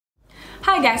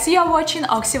Hi guys, you are watching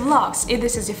Oxy Vlogs. If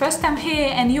this is your first time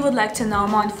here and you would like to know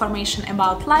more information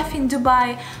about life in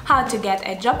Dubai, how to get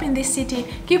a job in this city,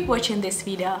 keep watching this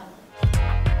video.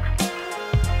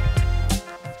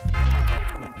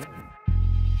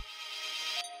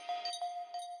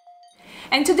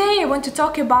 And today I want to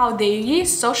talk about the UAE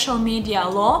social media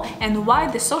law and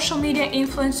why the social media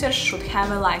influencers should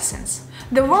have a license.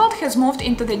 The world has moved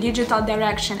into the digital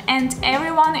direction and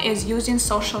everyone is using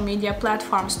social media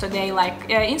platforms today like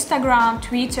Instagram,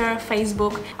 Twitter,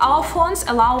 Facebook. Our phones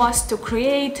allow us to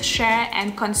create, share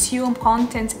and consume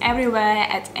content everywhere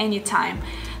at any time.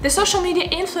 The social media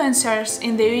influencers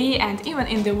in the UAE and even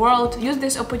in the world use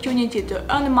this opportunity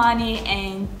to earn money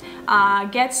and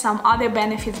get some other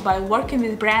benefits by working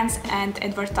with brands and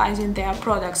advertising their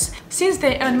products. Since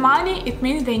they earn money, it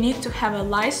means they need to have a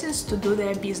license to do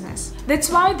their business. That's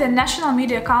why the National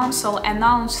Media Council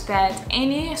announced that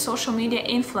any social media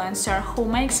influencer who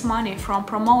makes money from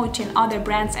promoting other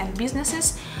brands and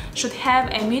businesses should have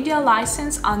a media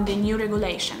license under new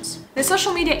regulations. The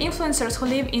social media influencers who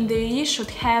live in the UAE should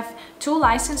have two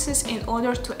licenses in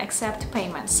order to accept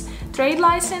payments: trade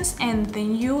license and the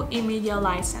new e-media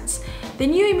license. The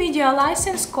new e-media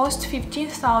license costs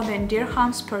 15,000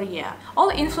 dirhams per year.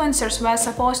 All influencers were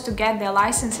supposed to get their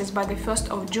licenses by the 1st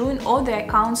of June or their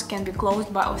accounts can be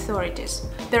closed by authorities.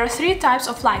 There are three types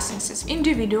of licenses.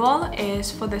 Individual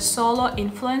is for the solo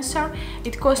influencer.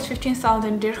 It costs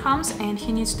 15,000 dirhams and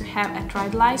he needs to have a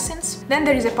trade license. Then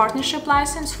there is a partnership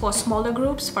license for smaller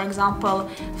groups. For example,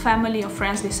 family or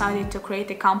friends decided to create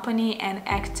a company and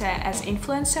act as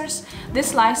influencers.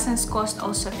 This license costs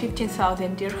also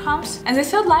 15,000 dirhams. And the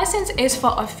third license is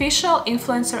for official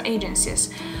influencer agencies.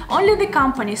 Only the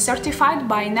companies certified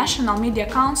by National Media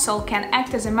Council can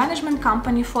act as a management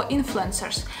company for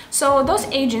influencers. So those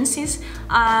agencies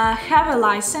have a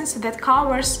license that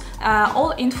covers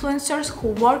all influencers who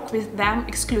work with them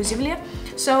exclusively.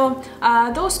 So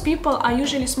those people are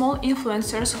usually small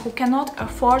influencers who cannot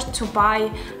afford to buy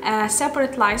a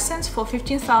separate license for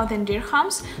 15,000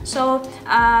 dirhams. So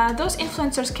those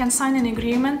influencers can sign an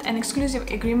agreement, an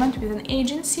exclusive agreement with an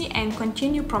agency and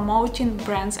continue promoting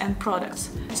brands and products.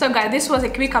 So guys, this was a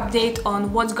quick update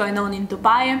on what's going on in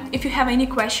Dubai. If you have any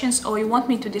questions or you want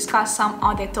me to discuss some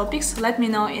other topics, let me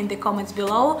know in the comments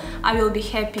below. I will be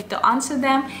happy to answer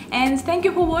them. And thank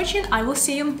you for watching. I will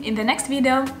see you in the next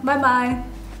video. Bye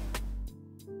bye!